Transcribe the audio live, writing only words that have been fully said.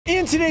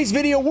In today's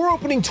video, we're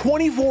opening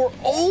 24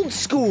 old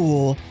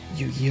school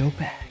Yu-Gi-Oh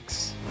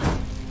packs.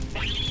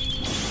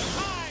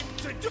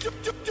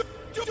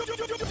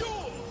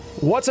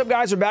 What's up,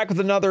 guys? We're back with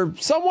another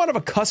somewhat of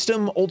a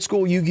custom old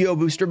school Yu-Gi-Oh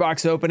booster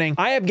box opening.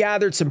 I have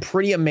gathered some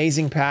pretty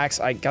amazing packs.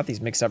 I got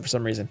these mixed up for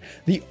some reason.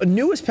 The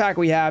newest pack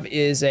we have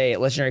is a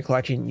Legendary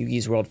Collection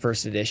Yu-Gi's World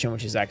First Edition,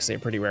 which is actually a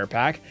pretty rare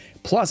pack,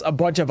 plus a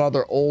bunch of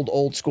other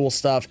old school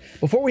stuff.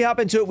 Before we hop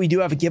into it, we do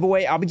have a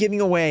giveaway. I'll be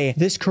giving away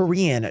this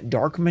Korean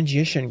Dark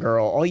Magician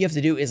girl. All you have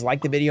to do is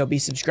like the video, be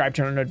subscribed,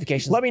 turn on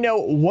notifications. Let me know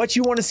what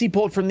you want to see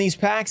pulled from these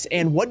packs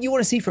and what you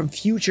want to see from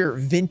future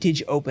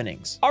vintage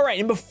openings. All right,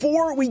 and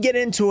before we get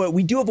into it,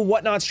 we do have a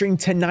Whatnot stream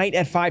tonight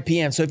at 5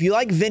 p.m. So if you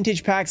like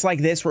vintage packs like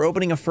this, we're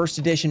opening a first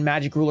edition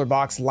Magic Ruler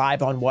box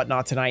live on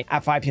Whatnot tonight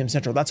at 5 p.m.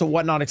 Central. That's a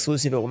Whatnot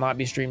exclusive. It will not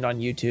be streamed on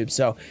YouTube.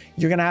 So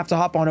you're going to have to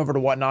hop on over to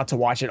Whatnot to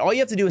watch it. All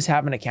you have to do is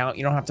have an account.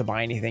 You don't have to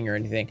buy anything or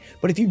anything.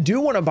 But if you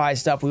do want to buy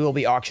stuff, we will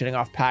be auctioning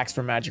off packs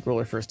for Magic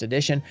Ruler First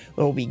Edition.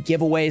 There will be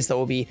giveaways that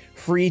will be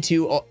free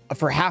to,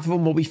 for half of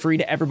them will be free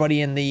to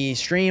everybody in the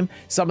stream.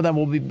 Some of them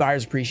will be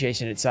buyer's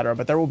appreciation, etc.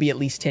 But there will be at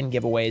least 10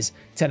 giveaways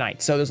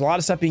tonight. So there's a lot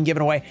of stuff being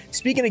given away.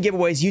 Speaking of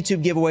giveaways,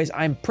 YouTube giveaways,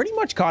 I'm pretty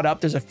much caught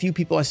up. There's a few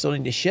people I still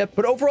need to ship,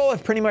 but overall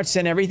I've pretty much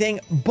sent everything,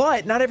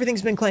 but not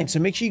everything's been claimed.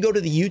 So make sure you go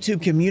to the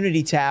YouTube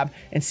community tab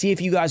and see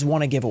if you guys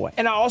want a giveaway.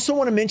 And I also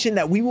want to mention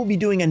that we will be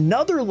doing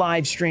another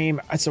live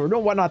stream. So we're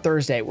doing Whatnot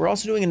Thursday. We're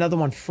also doing another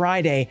one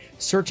Friday,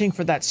 searching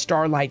for that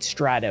Starlight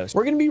Stratos.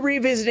 We're going to be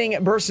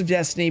revisiting Burst of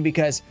Destiny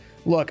because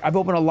look, I've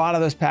opened a lot of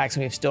those packs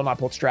and we've still not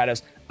pulled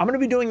Stratos. I'm going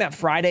to be doing that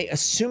Friday,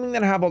 assuming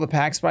that I have all the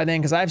packs by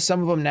then, because I have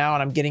some of them now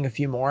and I'm getting a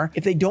few more.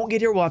 If they don't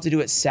get here, we'll have to do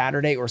it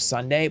Saturday or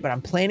Sunday, but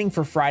I'm planning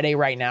for Friday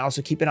right now,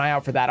 so keep an eye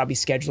out for that. I'll be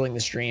scheduling the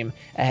stream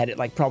ahead,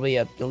 like probably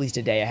at least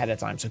a day ahead of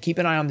time. So keep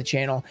an eye on the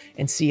channel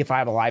and see if I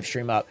have a live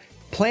stream up.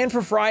 Plan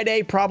for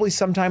Friday, probably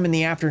sometime in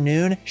the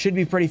afternoon. Should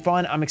be pretty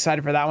fun. I'm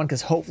excited for that one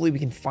because hopefully we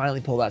can finally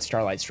pull that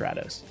Starlight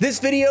Stratos. This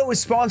video is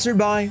sponsored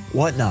by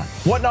Whatnot.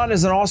 Whatnot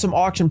is an awesome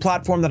auction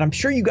platform that I'm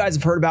sure you guys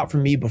have heard about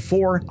from me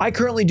before. I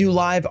currently do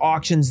live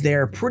auctions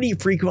there pretty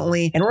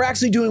frequently, and we're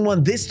actually doing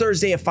one this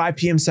Thursday at 5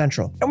 p.m.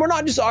 Central. And we're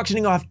not just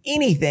auctioning off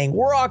anything,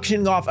 we're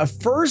auctioning off a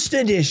first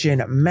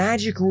edition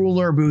Magic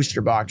Ruler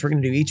booster box. We're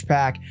gonna do each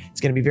pack. It's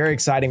gonna be very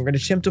exciting. We're gonna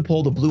attempt to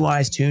pull the Blue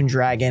Eyes Toon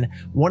Dragon.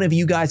 One of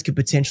you guys could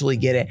potentially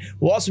get it.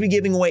 We'll also be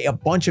giving away a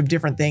bunch of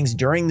different things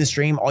during the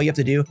stream. All you have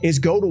to do is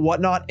go to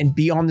Whatnot and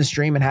be on the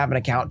stream and have an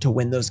account to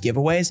win those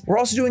giveaways. We're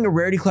also doing a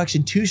Rarity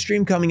Collection 2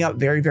 stream coming up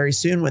very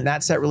soon when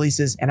that set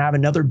releases, and I have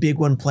another big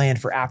one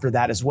planned for after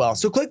that as well.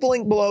 So click the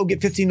link below, get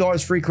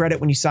 $15 free credit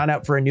when you sign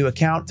up for a new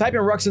account. Type in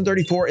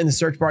Ruxin34 in the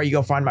search bar, you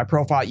go find my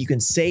profile. You can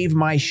save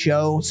my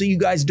show so you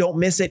guys don't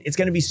miss it. It's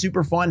gonna be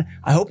super fun.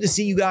 I hope to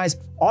see you guys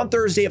on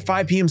Thursday at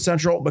 5 p.m.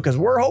 Central because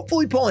we're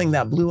hopefully pulling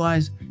that Blue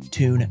Eyes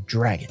Toon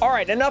Dragon. All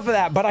right, enough of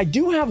that, but I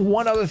do have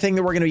one other thing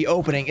that we're going to be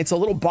opening. It's a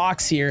little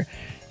box here.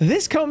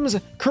 This comes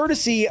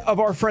courtesy of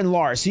our friend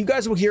Lars. So you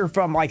guys will hear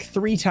from like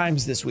 3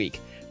 times this week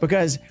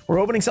because we're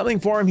opening something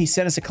for him. He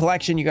sent us a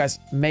collection. You guys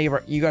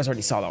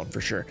already saw that one for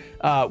sure.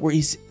 Where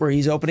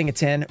he's opening a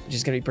 10, which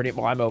is going to be pretty,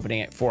 well, I'm opening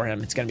it for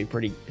him. It's going to be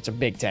pretty, it's a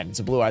big 10. It's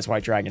a Blue Eyes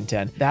White Dragon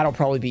 10. That'll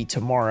probably be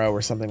tomorrow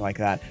or something like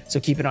that. So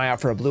keep an eye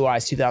out for a Blue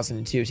Eyes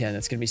 2002 10.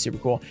 That's going to be super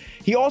cool.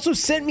 He also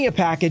sent me a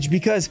package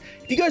because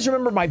if you guys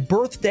remember my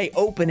birthday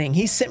opening,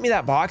 he sent me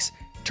that box.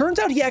 Turns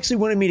out he actually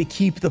wanted me to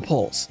keep the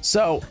pulls.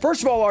 So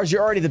first of all, Lars,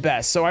 you're already the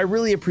best. So I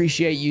really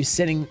appreciate you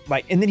sending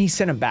and then he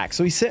sent them back.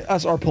 So he sent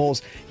us our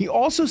pulls. He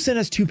also sent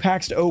us 2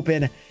 packs to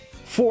open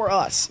for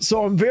us.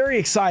 So I'm very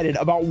excited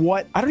about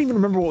what, I don't even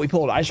remember what we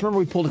pulled. I just remember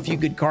we pulled a few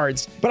good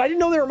cards, but I didn't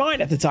know they were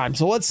mine at the time.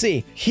 So let's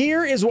see.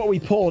 Here is what we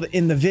pulled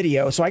in the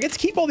video. So I get to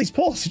keep all these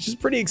pulls, which is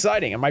pretty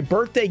exciting. And my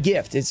birthday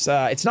gift, it's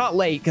not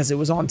late because it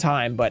was on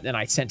time, but then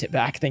I sent it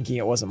back thinking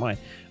it wasn't mine.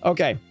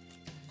 Okay.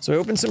 So we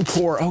opened some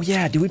core. Oh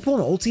yeah, did we pull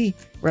an ulti?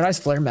 Red Eyes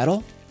Flare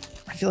Metal?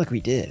 I feel like we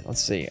did.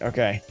 Let's see.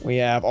 Okay, we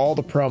have all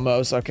the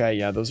promos. Okay,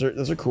 yeah, those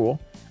are cool.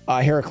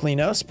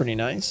 Heraclinos, pretty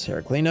nice.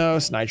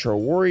 Heraclinos, Nitro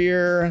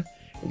Warrior.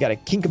 We got a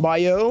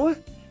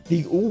Kinkabayo.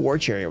 The War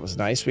Chariot was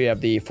nice. We have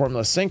the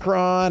Formula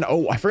Synchron.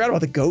 Oh, I forgot about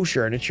the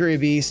Gosher and Naturia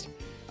Beast.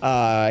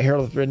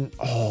 Herald of Forbidden.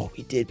 Oh,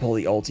 we did pull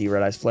the ulti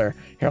Red Eyes Flare.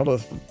 Herald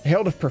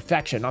of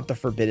Perfection, not the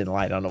Forbidden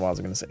Light. I don't know what I was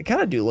gonna say. It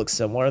kind of do look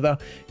similar though.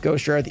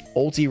 Ghost Rare, the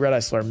ulti Red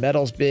Eyes Flare.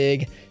 Metal's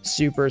big.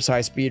 Supers,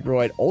 High Speed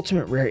Roid.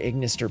 Ultimate Rare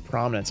Ignister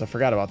Prominence. I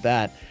forgot about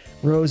that.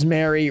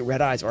 Rosemary, Red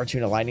Eyes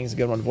Artuna Lightning is a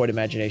good one. Void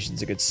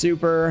Imagination's a good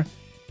super.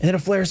 And then a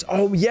Flares.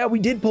 Oh, yeah, we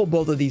did pull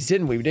both of these,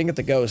 didn't we? We didn't get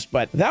the Ghost,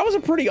 but that was a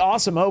pretty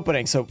awesome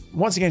opening. So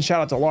once again, shout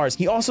out to Lars.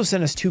 He also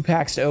sent us 2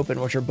 packs to open,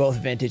 which are both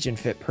vintage and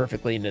fit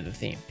perfectly into the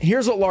theme.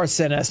 Here's what Lars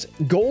sent us.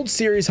 Gold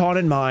Series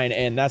Haunted Mine,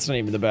 and that's not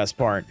even the best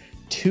part.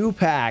 2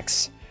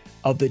 packs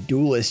of the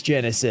Duelist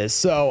Genesis.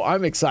 So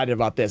I'm excited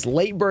about this.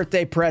 Late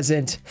birthday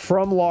present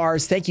from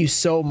Lars. Thank you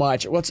so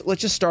much. Let's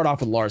just start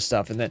off with Lars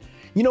stuff, and then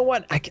you know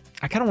what? I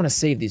kind of want to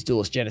save these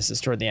Duelist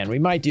Genesis toward the end. We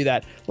might do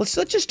that. Let's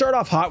just start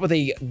off hot with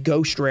a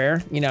Ghost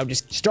Rare. You know,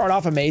 just start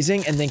off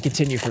amazing and then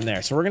continue from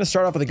there. So we're going to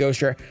start off with a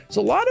Ghost Rare.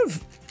 So a lot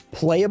of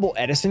playable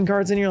Edison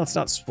cards in here. Let's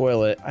not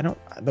spoil it. I don't,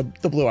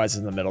 the blue eyes is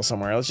in the middle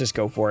somewhere. Let's just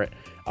go for it.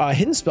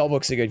 Hidden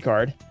Spellbook's a good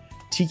card.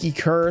 Tiki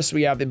Curse,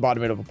 we have the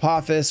Embodiment of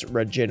Apophis,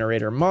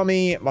 Regenerator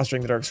Mummy,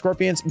 Mustering the Dark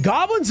Scorpions,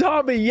 Goblin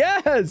Zombie,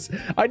 yes!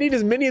 I need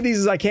as many of these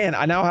as I can.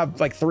 I now have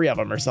like 3 of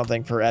them or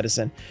something for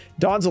Edison.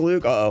 Dawn's a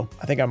Luke, uh-oh.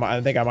 I think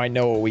I might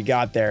know what we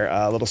got there.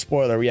 A little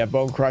spoiler, we have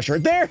Bone Crusher.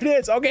 There it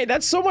is! Okay,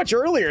 that's so much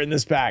earlier in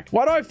this pack.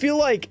 Why do I feel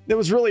like it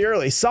was really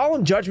early?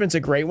 Solemn Judgment's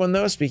a great one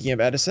though, speaking of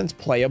Edison's,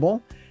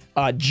 playable.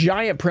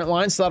 Giant print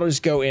line, so that'll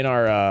just go in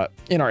our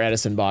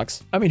Edison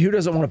box. I mean, who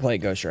doesn't want to play a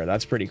Ghost Rare?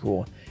 That's pretty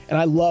cool. And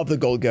I love the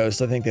gold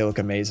ghosts. I think they look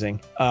amazing.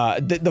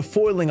 The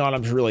foiling on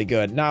them is really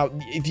good. Now,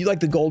 if you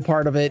like the gold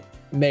part of it,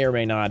 may or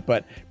may not,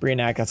 but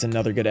Briannak, that's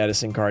another good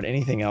Edison card.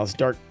 Anything else?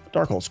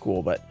 Darkhole's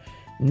cool, but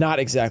not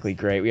exactly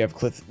great. We have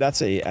Cliff,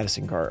 that's a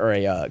Edison card, or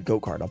a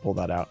goat card. I'll pull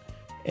that out.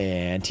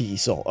 And Tiki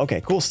Soul.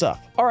 Okay, cool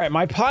stuff. All right,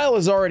 my pile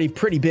is already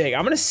pretty big.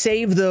 I'm gonna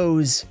save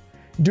those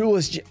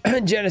Duelist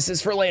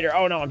Genesis for later.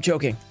 Oh no, I'm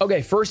joking.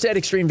 Okay, first ed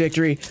Extreme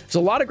Victory. There's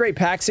a lot of great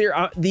packs here.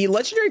 The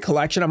Legendary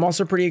Collection I'm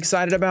also pretty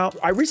excited about.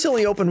 I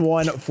recently opened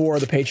one for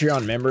the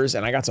Patreon members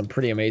and I got some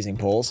pretty amazing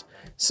pulls.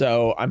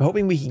 So I'm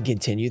hoping we can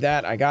continue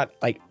that. I got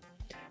like,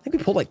 I think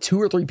we pulled like 2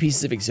 or 3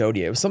 pieces of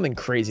Exodia. It was something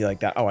crazy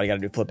like that. Oh, I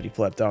gotta do flippity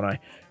flip, don't I? I'm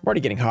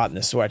already getting hot in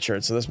this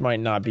sweatshirt, so this might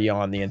not be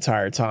on the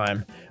entire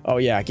time. Oh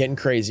yeah, getting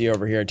crazy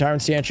over here.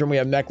 Tyrant's Tantrum, we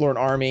have Mechlord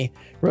Army.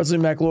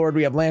 Resolute Mechlord,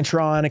 we have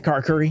Lantron and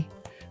Karkuri.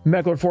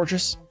 Mechlord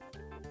Fortress,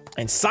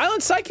 and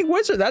Silent Psychic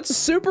Wizard. That's a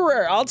super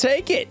rare. I'll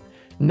take it.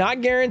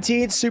 Not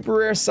guaranteed. Super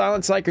rare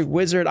Silent Psychic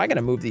Wizard. I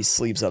gotta move these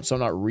sleeves up so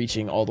I'm not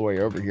reaching all the way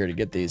over here to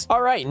get these.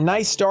 All right,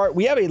 nice start.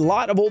 We have a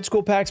lot of old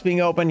school packs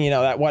being open. You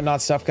know, that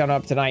whatnot stuff coming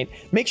up tonight.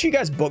 Make sure you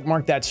guys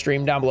bookmark that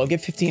stream down below.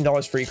 Get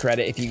 $15 free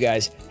credit if you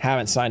guys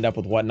haven't signed up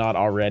with whatnot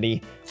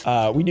already.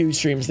 We do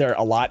streams there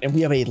a lot, and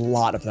we have a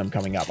lot of them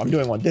coming up. I'm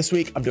doing one this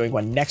week. I'm doing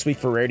one next week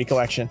for Rarity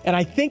Collection, and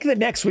I think the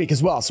next week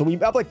as well. So we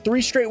have like 3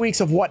 straight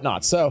weeks of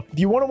whatnot. So if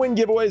you want to win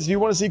giveaways, if you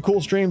want to see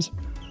cool streams,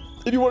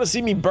 if you want to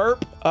see me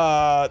burp,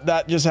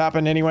 that just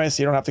happened anyway,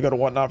 so you don't have to go to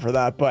whatnot for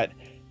that, but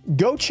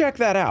go check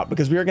that out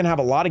because we are going to have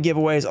a lot of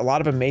giveaways, a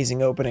lot of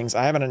amazing openings.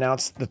 I haven't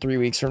announced the 3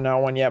 weeks from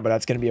now one yet, but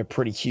that's going to be a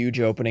pretty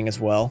huge opening as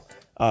well.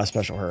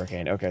 Special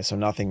Hurricane. Okay, so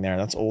nothing there.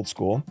 That's old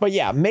school. But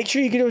yeah, make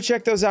sure you can go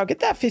check those out.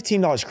 Get that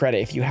 $15 credit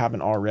if you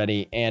haven't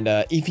already. And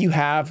if you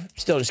have,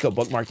 still just go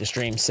bookmark the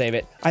stream, save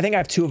it. I think I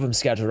have 2 of them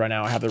scheduled right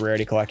now. I have the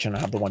Rarity Collection. I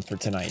have the one for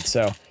tonight.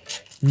 So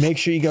make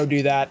sure you go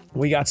do that.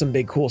 We got some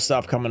big cool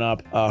stuff coming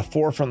up.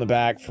 4 from the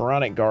back.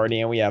 Pharaonic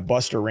Guardian. We have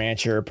Buster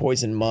Rancher,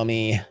 Poison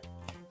Mummy,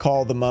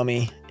 Call the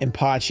Mummy,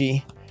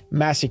 Impachi,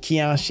 Master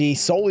Kiyashi,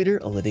 Soul Eater,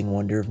 a living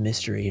wonder of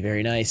mystery.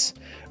 Very nice.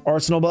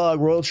 Arsenal Bug,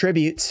 Royal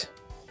Tribute.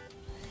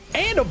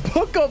 And a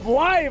Book of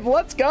Life.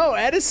 Let's go.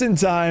 Edison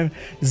time.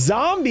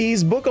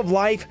 Zombies, Book of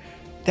Life.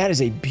 That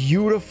is a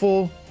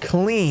beautiful,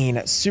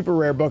 clean, super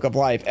rare Book of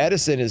Life.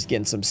 Edison is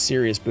getting some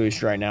serious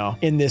boost right now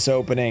in this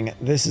opening.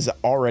 This is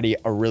already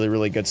a really,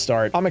 really good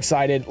start. I'm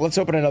excited. Let's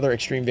open another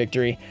Extreme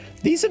Victory.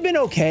 These have been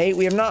okay.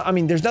 We have not, I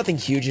mean, there's nothing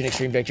huge in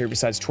Extreme Victory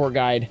besides Tour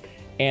Guide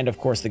and, of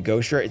course, the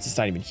Ghost Rare. It's just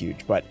not even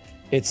huge, but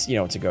it's, you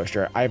know, it's a Ghost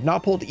Rare. I have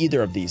not pulled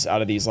either of these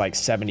out of these like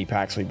 70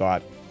 packs we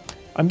bought.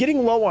 I'm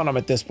getting low on them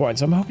at this point,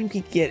 so I'm hoping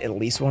we can get at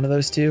least one of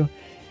those 2.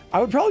 I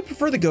would probably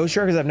prefer the Ghost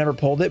Rare because I've never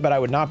pulled it, but I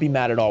would not be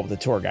mad at all with the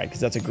Tour Guide because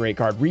that's a great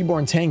card.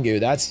 Reborn Tengu,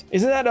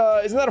 isn't that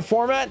a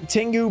format?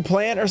 Tengu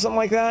plant or something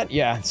like that?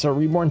 Yeah, so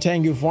Reborn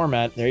Tengu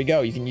format. There you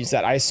go. You can use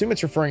that. I assume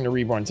it's referring to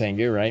Reborn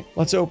Tengu, right?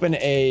 Let's open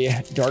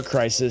a Dark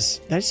Crisis.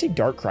 Did I just say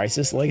Dark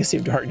Crisis? Legacy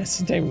of Darkness.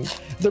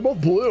 They're both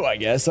blue, I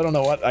guess. I don't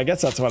know what. I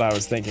guess that's what I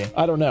was thinking.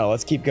 I don't know.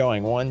 Let's keep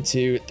going. 1,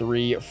 2,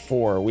 3,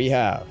 4. We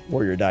have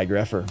Warrior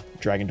Digrapher,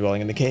 Dragon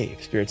Dwelling in the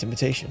Cave, Spirit's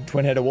Invitation,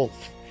 Twin-Headed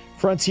Wolf,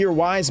 Frontier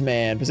Wise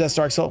Man, Possessed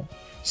Dark Soul,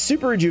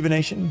 Super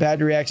Rejuvenation,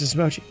 Bad Reaction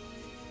Smochi,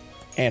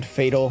 and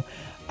Fatal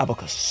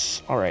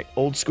Abacus. All right,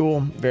 old school,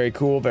 very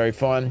cool, very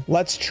fun.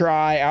 Let's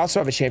try. I also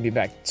have a Champion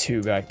Pack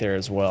 2 back there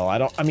as well. I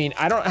don't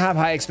have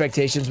high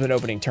expectations when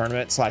opening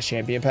tournament /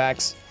 champion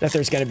packs that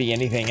there's going to be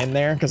anything in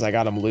there because I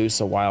got them loose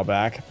a while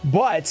back.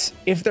 But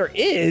if there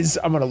is,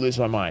 I'm going to lose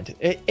my mind.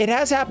 It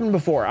has happened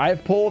before.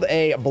 I've pulled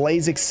a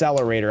Blaze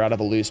Accelerator out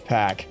of a loose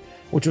pack,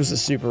 which was a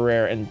super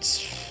rare in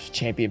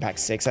Champion Pack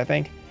 6, I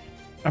think.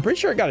 I'm pretty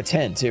sure I got a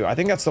 10 too. I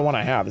think that's the one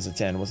I have is a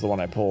 10 was the one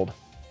I pulled.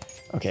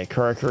 Okay,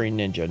 Karakuri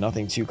Ninja,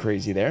 nothing too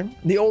crazy there.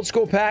 The old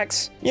school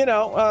packs, you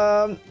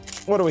know,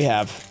 what do we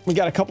have? We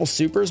got a couple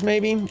supers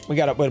maybe. We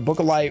got a Book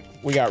of Light.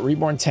 We got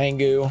Reborn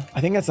Tengu. I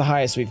think that's the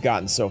highest we've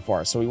gotten so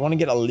far. So we want to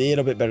get a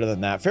little bit better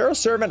than that. Pharaoh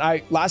Servant,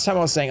 last time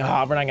I was saying, we're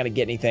not going to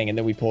get anything. And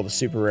then we pulled a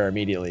super rare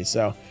immediately.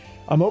 So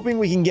I'm hoping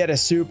we can get a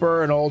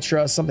super, an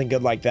ultra, something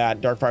good like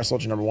that. Darkfire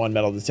Soldier #1,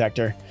 Metal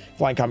Detector,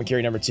 Flying Common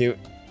Curie #2,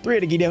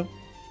 3-headed Yugioh,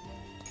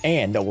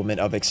 and Nobleman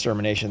of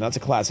Extermination. That's a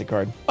classic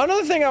card.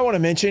 Another thing I want to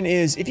mention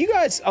is if you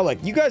guys, look,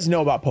 you guys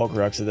know about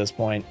Pokerux at this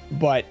point,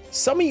 but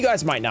some of you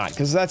guys might not,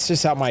 because that's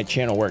just how my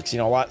channel works. You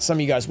know, some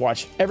of you guys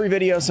watch every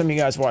video, some of you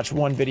guys watch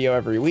one video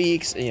every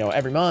week, you know,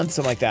 every month,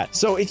 something like that.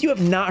 So if you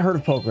have not heard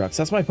of Pokerux,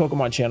 that's my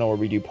Pokemon channel where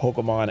we do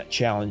Pokemon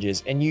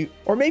challenges, and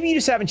or maybe you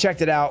just haven't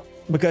checked it out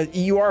because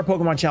you are a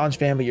Pokemon challenge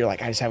fan, but you're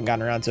like, I just haven't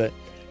gotten around to it.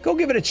 Go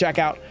give it a check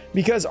out,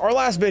 because our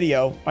last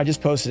video, I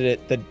just posted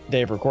it the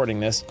day of recording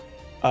this.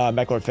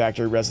 Mechlord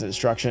Factory, Resident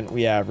Destruction.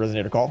 We have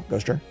Resonator Call,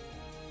 Ghoster,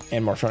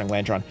 and Marshtronic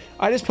Lantron.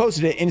 I just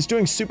posted it and it's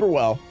doing super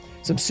well.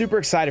 So I'm super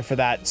excited for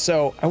that.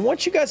 So I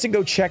want you guys to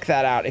go check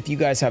that out if you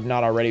guys have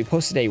not already. We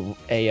posted a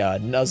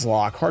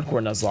Nuzlocke,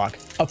 hardcore Nuzlocke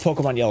of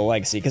Pokemon Yellow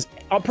Legacy, because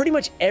pretty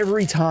much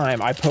every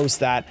time I post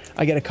that,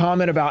 I get a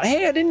comment about,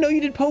 hey, I didn't know you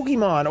did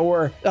Pokemon,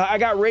 or I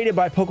got rated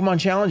by Pokemon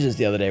Challenges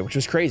the other day, which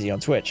was crazy on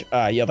Twitch.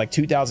 You had like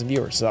 2,000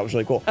 viewers, so that was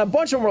really cool. A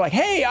bunch of them were like,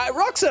 hey,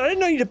 Roxanne, I didn't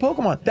know you did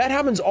Pokemon. That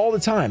happens all the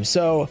time.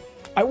 So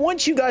I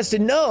want you guys to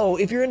know,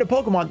 if you're into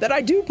Pokemon, that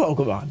I do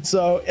Pokemon.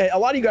 So a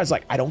lot of you guys are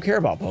like, I don't care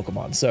about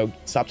Pokemon, so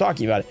stop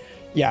talking about it.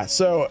 Yeah,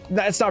 so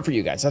that's not for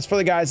you guys. That's for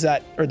the guys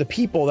that, or the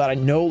people that I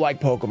know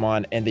like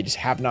Pokemon, and they just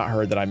have not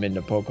heard that I'm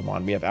into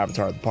Pokemon. We have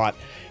Avatar of the Pot,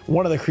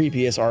 one of the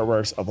creepiest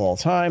artworks of all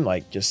time,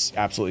 like just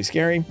absolutely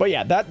scary. But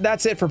yeah,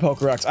 that's it for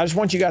Pokerux. I just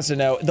want you guys to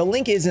know, the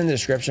link is in the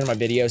description of my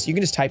video, so you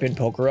can just type in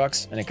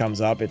Pokerux and it comes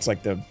up. It's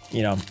like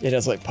you know, it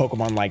has like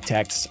Pokemon-like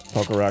text,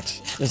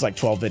 Pokerux. There's like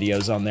 12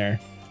 videos on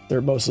there.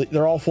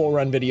 They're all full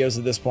run videos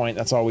at this point.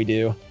 That's all we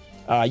do.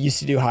 Used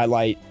to do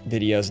highlight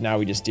videos. Now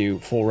we just do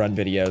full run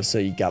videos. So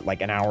you got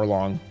like an hour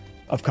long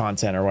of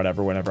content or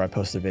whatever whenever I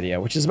post a video,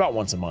 which is about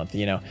once a month,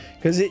 you know,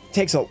 because it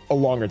takes a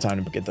longer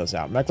time to get those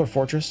out. Mechlord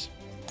Fortress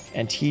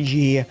and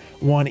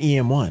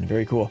TG1EM1.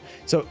 Very cool.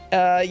 So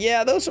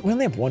yeah, we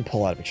only have one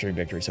pull out of Extreme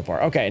Victory so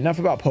far. Okay, enough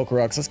about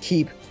Pokerux. Let's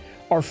keep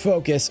our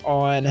focus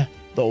on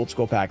the old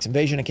school packs.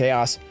 Invasion of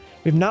Chaos.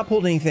 We've not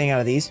pulled anything out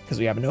of these because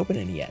we haven't opened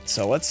any yet.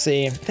 So let's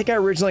see. I think I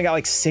originally got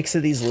like 6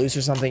 of these loose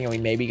or something, and we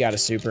maybe got a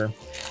super.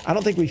 I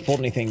don't think we've pulled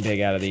anything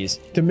big out of these.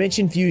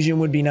 Dimension Fusion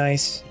would be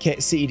nice.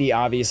 CED,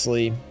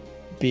 obviously.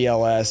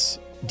 BLS,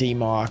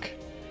 DMOC.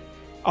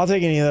 I'll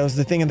take any of those.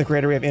 The Thing in the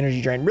Crater, we have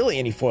Energy Drain. Really,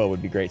 any foil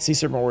would be great. Sea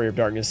Serpent, Warrior of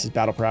Darkness is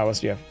Battle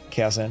Prowess. We have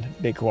Chaos End,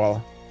 Big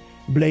Koala,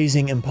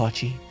 Blazing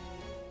Impachi,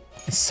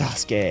 and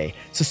Sasuke.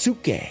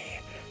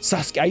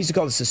 Sasuke. I used to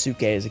call it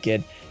Sasuke as a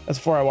kid. That's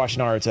before I watched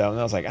Naruto, and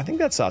I was like, I think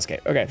that's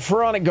Sasuke. Okay,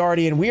 Pharaonic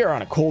Guardian. We are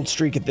on a cold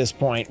streak at this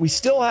point. We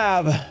still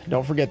have,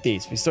 don't forget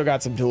these. We still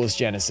got some Duelist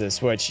Genesis,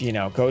 which, you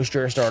know,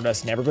 Ghoster,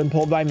 Stardust, never been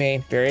pulled by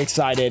me. Very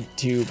excited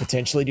to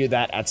potentially do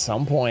that at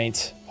some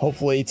point.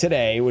 Hopefully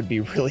today would be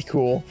really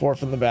cool. 4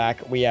 from the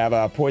back. We have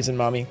Poison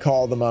Mummy,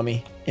 Call of the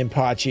Mummy,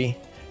 Impachi,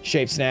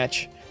 Shape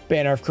Snatch,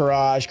 Banner of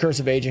Courage, Curse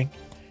of Aging,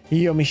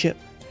 Yomi Ship,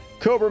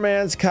 Cobra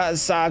Man's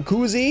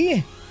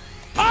Kasakuzi.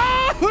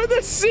 Ah,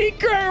 the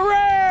secret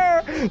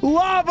rare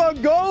Lava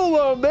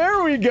Golem.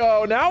 There we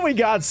go. Now we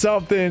got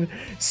something.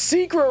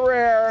 Secret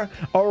rare,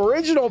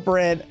 original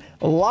print,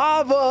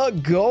 Lava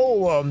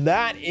Golem.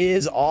 That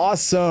is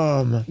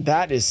awesome.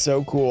 That is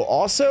so cool.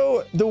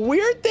 Also, the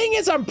weird thing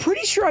is I'm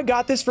pretty sure I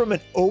got this from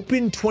an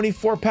open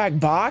 24-pack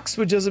box,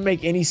 which doesn't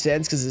make any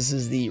sense because this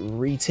is the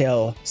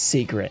retail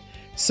secret.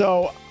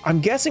 So I'm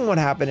guessing what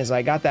happened is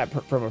I got that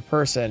from a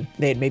person.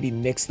 They had maybe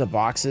mixed the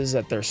boxes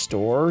at their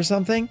store or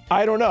something.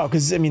 I don't know,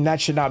 because I mean, that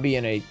should not be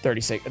in a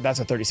 36. That's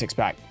a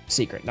 36-pack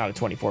secret, not a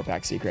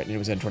 24-pack secret. And it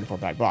was in a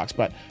 24-pack box.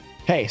 But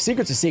hey,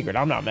 secret's a secret.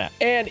 I'm not mad.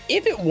 And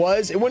if it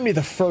was, it wouldn't be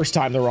the first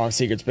time the wrong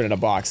secret's been in a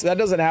box. That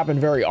doesn't happen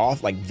very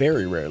often, like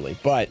very rarely,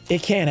 but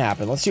it can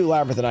happen. Let's do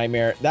Labyrinth of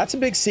Nightmare. That's a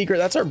big secret.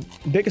 That's our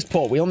biggest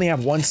pull. We only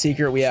have one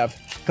secret. We have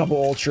a couple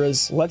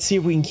ultras. Let's see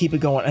if we can keep it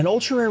going. An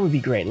ultra rare would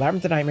be great.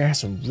 Labyrinth of Nightmare has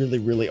some really,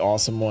 really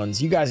awesome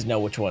ones. You guys know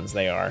which ones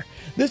they are.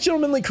 This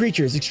gentlemanly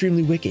creature is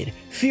extremely wicked,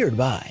 feared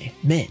by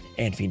men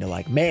and fiend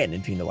alike. Man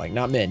and fiend alike,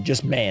 not men,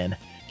 just man.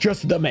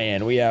 Just the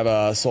man. We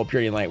have Soul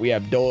Purity and Light. We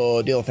have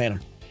Deal Phantom.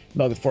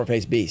 Melgith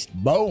Four-Faced Beast,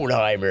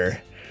 Boneheimer.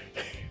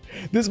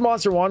 This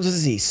monster wants to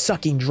see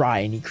sucking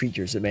dry any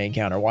creatures it may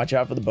encounter. Watch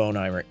out for the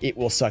Boneheimer. It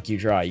will suck you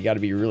dry. You got to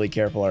be really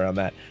careful around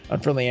that.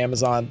 Unfriendly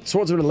Amazon,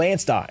 Swords with a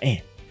Landstar,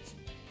 and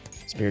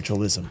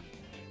Spiritualism.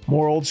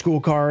 More old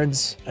school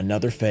cards,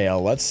 another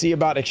fail. Let's see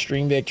about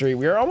Extreme Victory.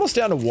 We are almost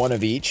down to 1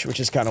 of each, which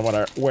is kind of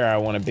where I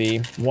want to be.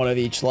 1 of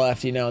each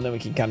left, you know, and then we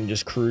can kind of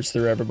just cruise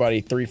through everybody.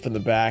 3 from the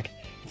back.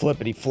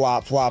 Flippity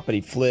flop,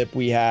 floppity flip.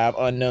 We have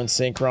Unknown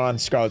Synchron,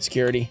 Scarlet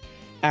Security,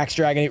 Axe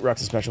Dragonite, Ruxa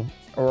Special,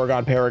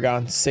 Oregon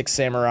Paragon, 6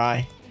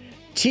 Samurai,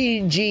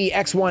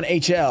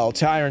 TGX1HL,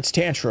 Tyrant's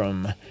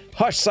Tantrum,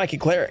 Hush Psychic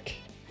Cleric,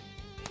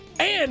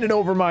 and an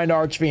Overmind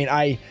Archfiend.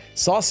 I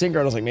saw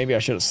Synchro, I was like, maybe I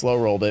should have slow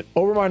rolled it.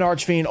 Overmind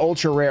Archfiend,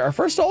 Ultra Rare. Our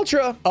first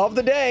Ultra of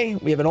the day.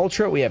 We have an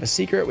Ultra, we have a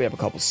Secret, we have a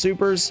couple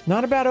Supers.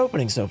 Not a bad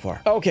opening so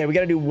far. Okay, we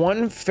got to do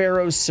 1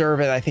 Pharaoh's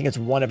Servant. I think it's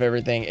 1 of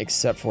everything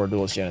except for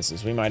Duelist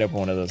Genesis. We might open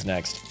 1 of those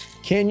next.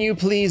 Can you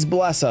please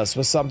bless us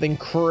with something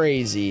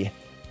crazy?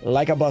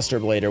 Like a Buster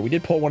Blader. We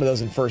did pull 1 of those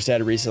in first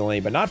ed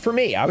recently, but not for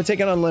me. I would take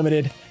an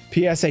unlimited.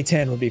 PSA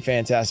 10 would be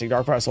fantastic.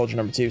 Dark Fire Soldier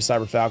number 2,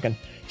 Cyber Falcon.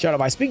 Shout out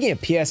by. Speaking of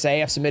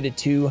PSA, I've submitted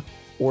 2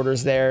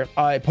 orders there.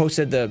 I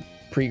posted the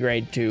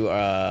pre-grade to,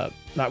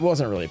 it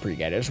wasn't really a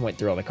pre-grade. I just went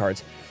through all the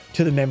cards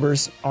to the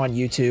members on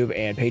YouTube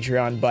and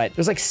Patreon, but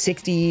there's like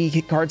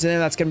 60 cards in there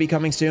that's going to be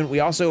coming soon.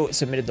 We also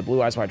submitted the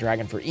Blue Eyes White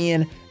Dragon for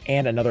Ian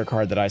and another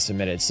card that I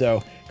submitted.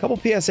 So a couple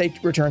PSA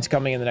returns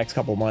coming in the next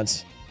couple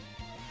months.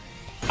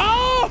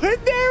 Oh,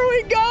 and there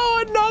we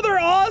go. Another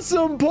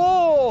awesome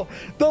pull.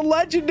 The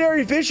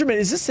Legendary Fisherman.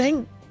 Is this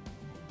thing?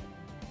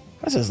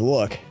 How's this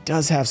look?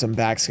 Does have some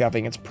back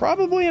scuffing. It's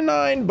probably a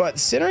 9, but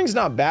centering's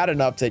not bad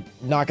enough to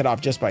knock it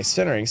off just by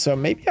centering. So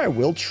maybe I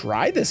will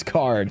try this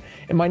card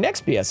in my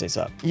next PSA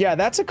sub. Yeah,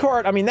 that's a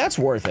card. I mean, that's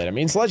worth it. I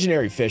mean, it's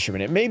Legendary Fisherman.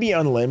 It may be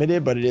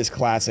unlimited, but it is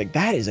classic.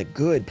 That is a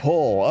good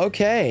pull.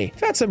 Okay.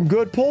 I've had some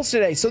good pulls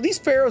today. So these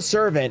Pharaoh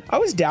Servant, I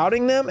was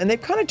doubting them and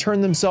they've kind of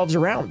turned themselves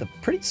around. The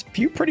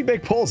few pretty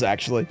big pulls,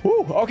 actually.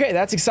 Whew. Okay,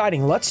 that's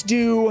exciting. Let's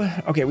do,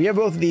 okay, we have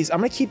both of these. I'm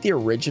going to keep the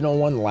original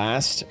one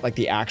last, like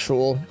the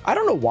actual. I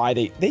don't know why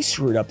they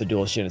screwed up the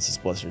Duelist Genesis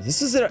blisters.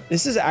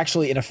 This is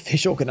actually an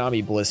official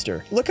Konami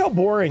blister. Look how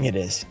boring it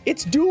is.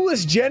 It's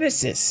Duelist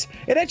Genesis,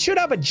 and it should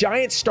have a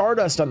giant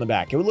Stardust on the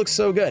back. It would look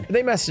so good.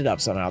 They messed it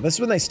up somehow. This is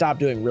when they stopped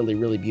doing really,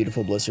 really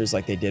beautiful blisters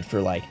like they did for,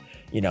 like,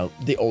 you know,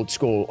 the old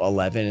school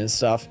 11 and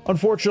stuff.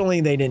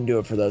 Unfortunately, they didn't do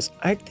it for those.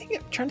 I'm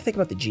trying to think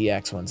about the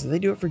GX ones. Did they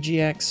do it for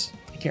GX?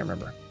 I can't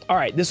remember. All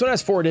right, this one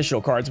has 4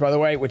 additional cards, by the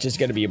way, which is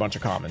going to be a bunch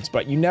of commons,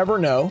 but you never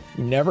know.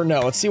 You never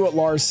know. Let's see what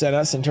Lars sent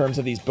us in terms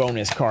of these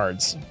bonus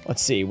cards.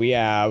 Let's see. We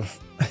have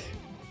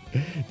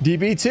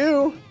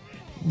DB2,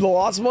 the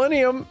Lost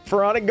Millennium,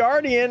 Pharaonic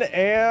Guardian,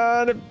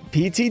 and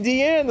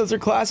PTDN. Those are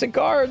classic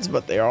cards,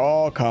 but they're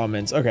all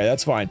commons. Okay,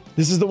 that's fine.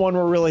 This is the one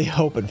we're really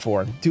hoping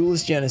for.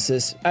 Duelist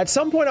Genesis. At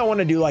some point, I want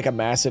to do like a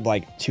massive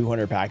like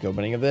 200 pack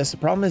opening of this. The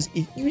problem is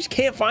you just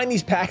can't find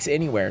these packs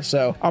anywhere,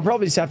 so I'll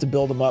probably just have to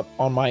build them up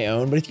on my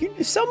own. But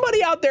if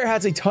somebody out there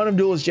has a ton of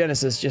Duelist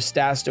Genesis just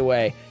stashed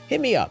away, hit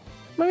me up.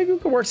 Maybe we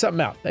could work something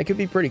out. That could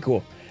be pretty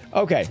cool.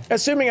 Okay,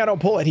 assuming I don't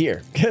pull it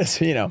here,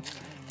 because, you know,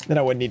 then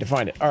I wouldn't need to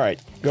find it. All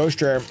right,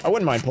 Ghost Rare. I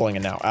wouldn't mind pulling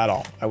it now at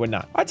all. I would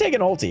not. I'd take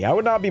an ulti. I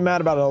would not be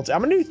mad about an ulti.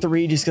 I'm gonna do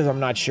 3 just because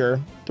I'm not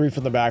sure. 3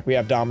 from the back. We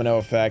have Domino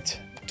Effect,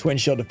 Twin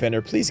Shield Defender.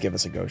 Please give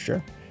us a Ghost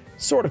Rare.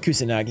 Sword of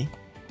Kusanagi,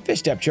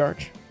 Fish Depth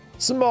Charge,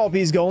 Small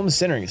Piece Golem. The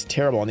centering is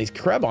terrible on these.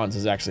 Krebons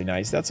is actually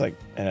nice. That's like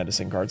an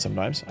Edison card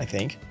sometimes, I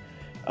think.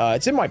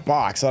 It's in my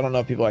box. I don't know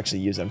if people actually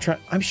use it.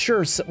 I'm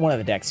sure one of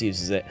the decks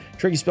uses it.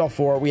 Tricky Spell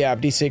 4. We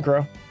have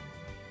Desynchro.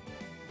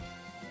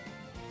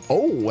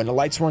 Oh, and a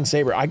Lightsworn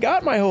Saber. I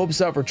got my hopes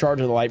up for Charge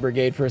of the Light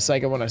Brigade for a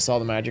second when I saw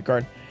the magic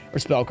card or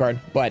spell card,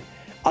 but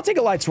I'll take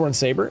a Lightsworn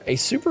Saber. A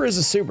super is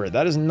a super.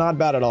 That is not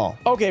bad at all.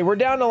 Okay, we're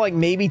down to like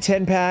maybe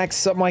 10 packs,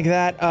 something like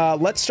that.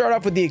 Let's start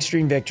off with the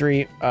Extreme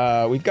Victory.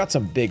 We've got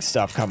some big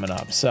stuff coming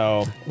up,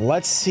 so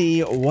let's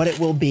see what it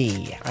will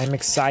be. I'm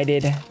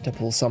excited to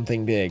pull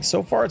something big.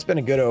 So far, it's been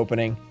a good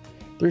opening.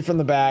 3 from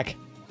the back,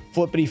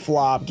 flippity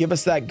flop. Give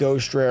us that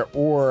Ghost Rare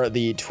or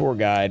the Tour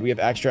Guide. We have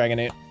X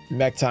Dragon,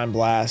 Mech Time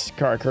Blast,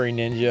 Karakuri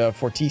Ninja,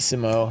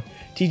 Fortissimo,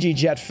 TG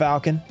Jet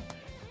Falcon,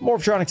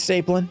 Morphtronic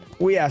Stapling.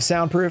 We have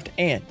Soundproofed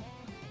and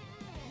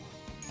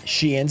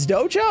Shien's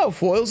Dojo.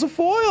 Foil's a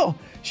foil.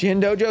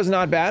 Shien Dojo's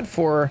not bad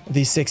for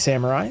the 6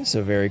 Samurai,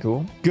 so very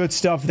cool. Good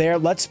stuff there.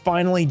 Let's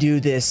finally do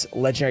this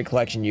Legendary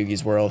Collection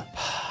Yugi's World.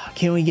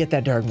 Can we get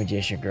that Dark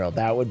Magician Girl?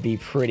 That would be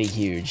pretty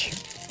huge.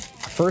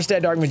 First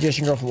Dead Dark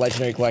Magician Girl from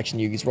Legendary Collection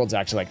Yugi's World's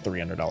actually like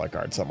 $300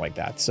 card, something like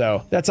that.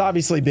 So that's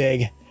obviously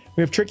big.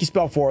 We have Tricky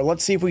Spell 4.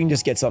 Let's see if we can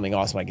just get something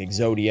awesome like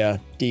Exodia,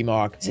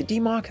 DMOC. Is it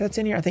DMOC that's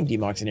in here? I think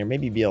DMOC's in here.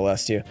 Maybe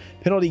BLS too.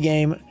 Penalty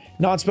Game,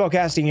 Non-Spell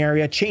Casting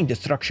Area, Chain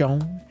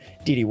Destruction,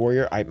 DD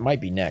Warrior. I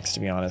might be next, to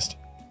be honest.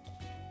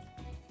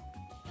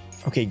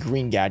 Okay,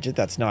 Green Gadget.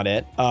 That's not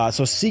it.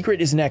 So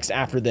Secret is next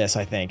after this,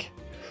 I think.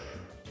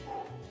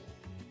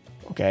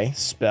 Okay,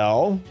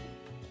 Spell.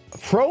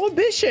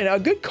 Prohibition. A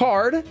good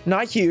card.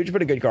 Not huge,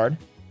 but a good card.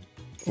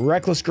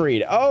 Reckless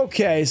Greed.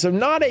 Okay, so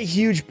not a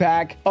huge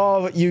pack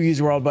of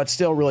Yugi's World, but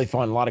still really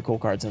fun. A lot of cool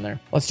cards in there.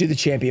 Let's do the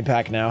Champion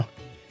Pack now.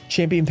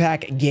 Champion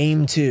Pack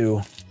Game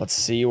 2. Let's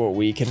see what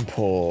we can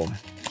pull.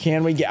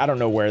 Can we get... I don't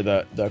know where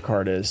the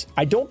card is.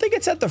 I don't think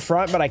it's at the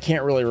front, but I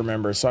can't really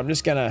remember. So I'm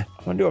gonna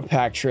do a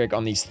pack trick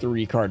on these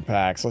 3 card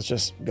packs. Let's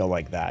just go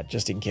like that,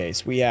 just in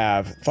case. We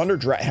have Thunder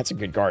Dragon. That's a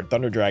good card.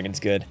 Thunder Dragon's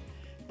good.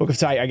 Book of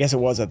Titan. I guess it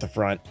was at the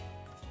front.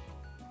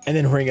 And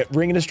then Ring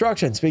of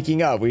Destruction.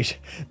 Speaking of, we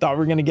thought we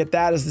were going to get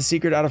that as the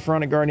secret out of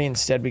Pharaonic Guardian.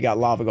 Instead, we got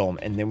Lava Golem,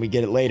 and then we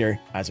get it later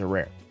as a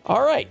rare.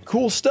 All right,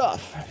 cool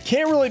stuff.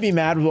 Can't really be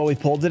mad with what we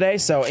pulled today,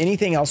 so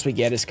anything else we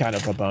get is kind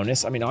of a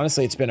bonus. I mean,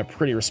 honestly, it's been a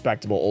pretty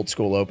respectable old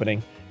school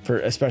opening,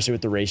 especially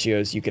with the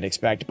ratios you can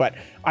expect. But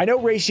I know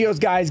ratios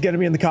guy is going to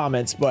be in the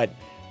comments, but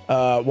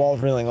Wall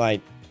of Reeling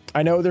Light.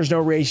 I know there's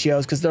no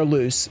ratios because they're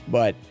loose,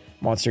 but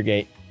Monster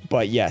Gate.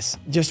 But yes,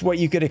 just what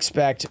you could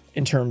expect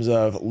in terms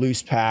of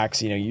loose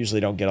packs. You know, you usually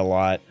don't get a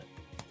lot.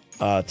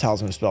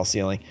 Talisman Spell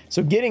Ceiling.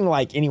 So getting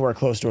like anywhere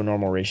close to a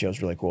normal ratio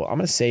is really cool. I'm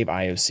going to save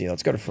IOC.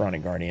 Let's go to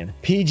Pharaonic Guardian.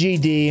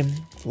 PGD.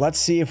 Let's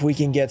see if we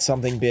can get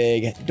something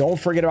big. Don't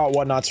forget about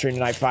Whatnot stream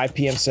tonight, 5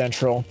 p.m.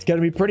 Central. It's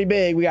going to be pretty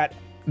big. We got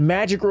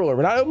Magic Ruler.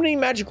 We're not opening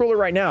Magic Ruler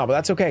right now, but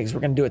that's okay because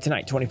we're going to do it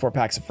tonight. 24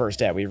 packs of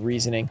first ed. We have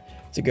Reasoning.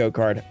 It's a go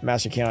card.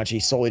 Master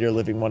Kianchi, Soul Eater,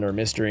 Living Wonder,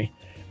 Mystery.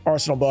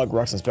 Arsenal Bug,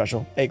 Ruxin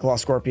Special. 8-Claw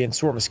Scorpion,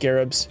 Swarm of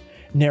Scarabs,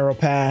 Narrow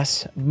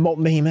Pass,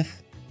 Molten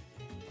Behemoth,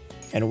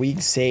 and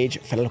Weeg Sage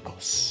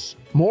Felicos.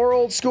 More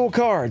old school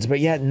cards, but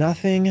yet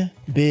nothing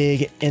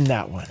big in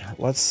that one.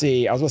 Let's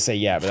see. I was going to say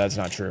yeah, but that's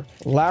not true.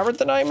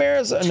 Labyrinth of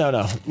Nightmares?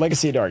 No.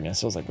 Legacy of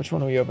Darkness. I was like, which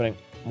one are we opening?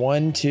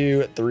 1,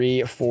 2,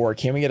 3, 4.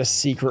 Can we get a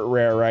secret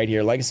rare right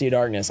here? Legacy of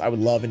Darkness. I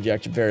would love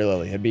Injection Fairy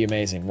Lily. It'd be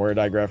amazing. Word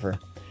Digrapher.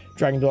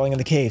 Dragon Dwelling in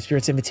the Cave,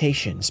 Spirit's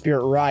Invitation,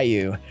 Spirit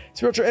Ryu,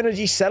 Spiritual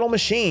Energy Settle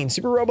Machine,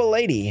 Super Robo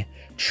Lady,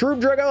 Troop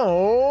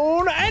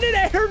Dragon, and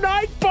an Air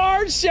Knight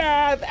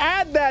Parshath.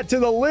 Add that to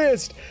the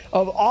list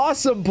of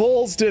awesome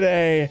pulls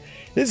today.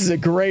 This is a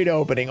great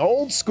opening.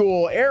 Old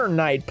school Air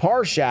Knight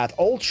Parshath,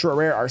 ultra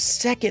rare, our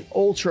second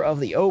ultra of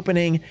the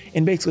opening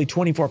in basically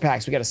 24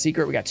 packs. We got a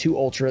secret, we got 2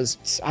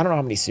 ultras. I don't know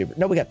how many super.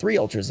 No, we got 3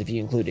 ultras if you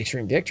include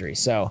Extreme Victory.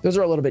 So those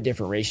are a little bit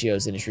different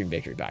ratios than Extreme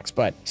Victory packs,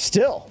 but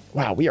still,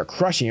 wow, we are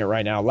crushing it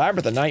right now.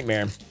 Labyrinth of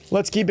Nightmare.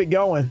 Let's keep it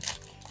going.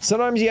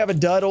 Sometimes you have a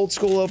dud old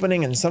school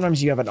opening, and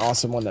sometimes you have an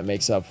awesome one that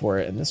makes up for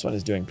it, and this one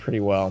is doing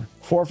pretty well.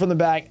 4 from the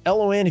back.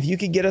 LON, if you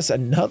could get us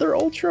another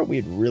ultra,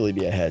 we'd really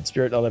be ahead.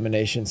 Spirit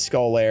Elimination,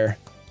 Skull Lair,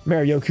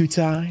 Mario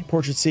Kutai,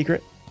 Portrait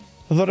Secret,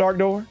 The Dark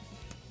Door,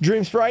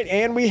 Dream Sprite,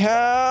 and we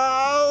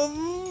have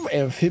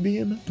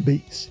Amphibian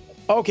Beast.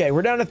 Okay,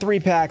 we're down to 3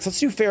 packs. Let's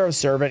do Pharaoh's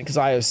Servant, because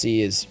IOC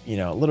is, you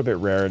know, a little bit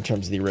rare in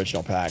terms of the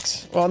original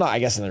packs. Well, no, I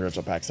guess in the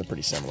original packs they're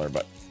pretty similar,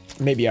 but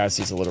maybe IOC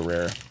is a little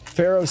rarer.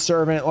 Pharaoh's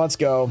Servant, let's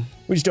go.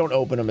 We just don't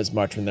open them as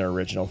much when they're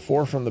original.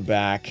 4 from the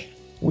back.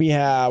 We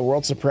have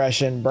World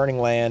Suppression, Burning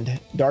Land,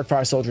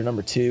 Darkfire Soldier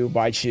number 2,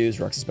 Bite Shoes,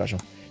 Ruxin Special,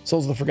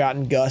 Souls of the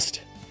Forgotten,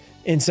 Gust,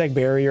 Insect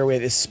Barrier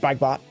with this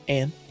Spikebot,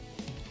 and...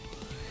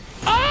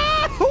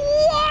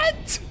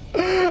 what?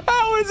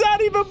 How is that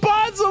even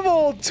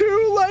possible?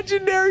 2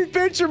 Legendary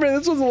Fishermen.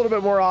 This one's a little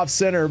bit more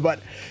off-center, but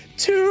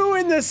 2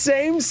 in the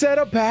same set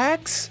of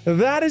packs?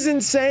 That is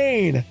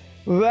insane.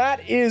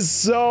 That is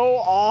so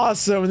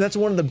awesome. And that's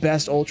one of the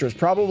best ultras,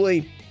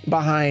 probably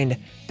behind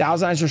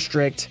Thousand Eyes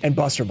Restrict and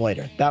Buster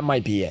Blader. That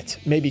might be it.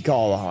 Maybe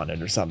Call of the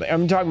Haunted or something.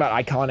 I'm talking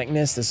about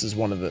iconicness. This is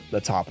one of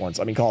the top ones.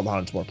 I mean, Call of the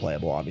Haunted's more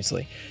playable,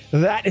 obviously.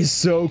 That is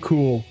so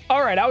cool.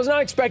 All right, I was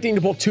not expecting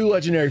to pull 2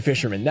 Legendary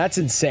Fishermen. That's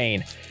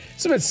insane.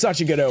 This has been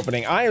such a good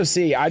opening.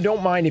 IOC, I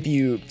don't mind if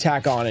you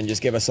tack on and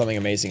just give us something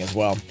amazing as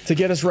well. To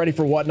get us ready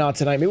for Whatnot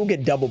tonight, maybe we'll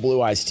get double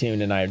Blue Eyes Tune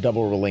tonight, or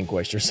double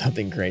Relinquished or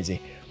something crazy.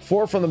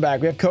 4 from the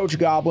back. We have Coach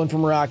Goblin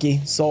from Rocky,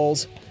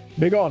 Souls,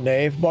 Big Ol'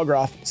 Knave,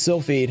 Bugroth,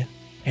 Sylphid,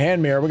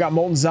 Hand Mirror. We got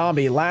Molten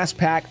Zombie, last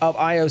pack of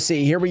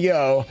IOC. Here we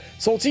go.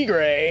 Soul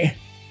Tigre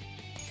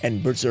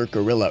and Berserk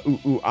Gorilla.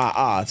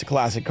 It's a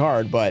classic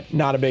card, but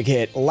not a big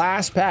hit.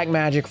 Last pack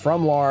Magic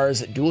from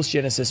Lars, Duelist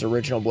Genesis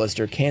Original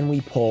Blister. Can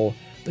we pull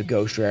the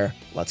Ghost Rare?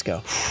 Let's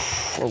go.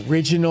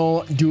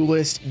 Original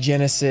Duelist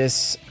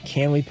Genesis.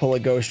 Can we pull a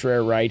Ghost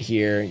Rare right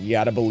here? You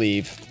gotta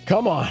believe.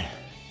 Come on.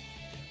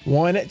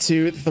 1,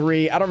 2,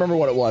 3. I don't remember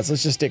what it was.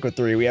 Let's just stick with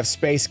 3. We have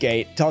Space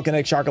Gate,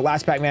 Telekinetic Shark,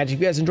 Last Pack Magic. If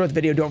you guys enjoyed the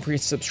video, don't forget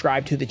to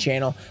subscribe to the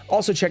channel.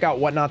 Also, check out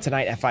Whatnot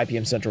tonight at 5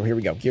 p.m. Central. Here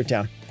we go. Gear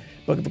Town,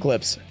 Book of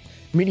Eclipse,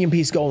 Medium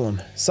Peace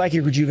Golem,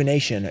 Psychic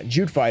Rejuvenation,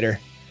 Jute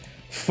Fighter,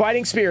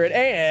 Fighting Spirit,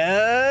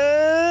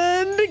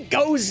 and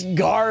Ghost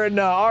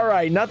Gardener. All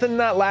right, nothing in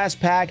that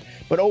last pack,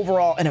 but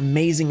overall, an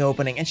amazing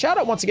opening. And shout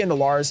out once again to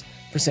Lars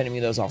for sending me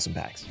those awesome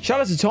packs.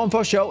 Shout out to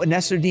Tomfo Show,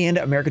 Nestor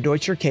Dienda, America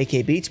Deutscher,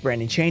 KK Beats,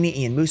 Brandon Cheney,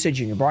 Ian Musa,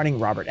 Junior Barning,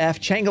 Robert F.,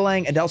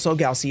 Changalang, Adelso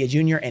Garcia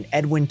Jr., and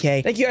Edwin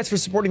K. Thank you guys for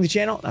supporting the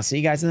channel, and I'll see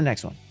you guys in the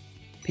next one.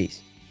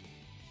 Peace.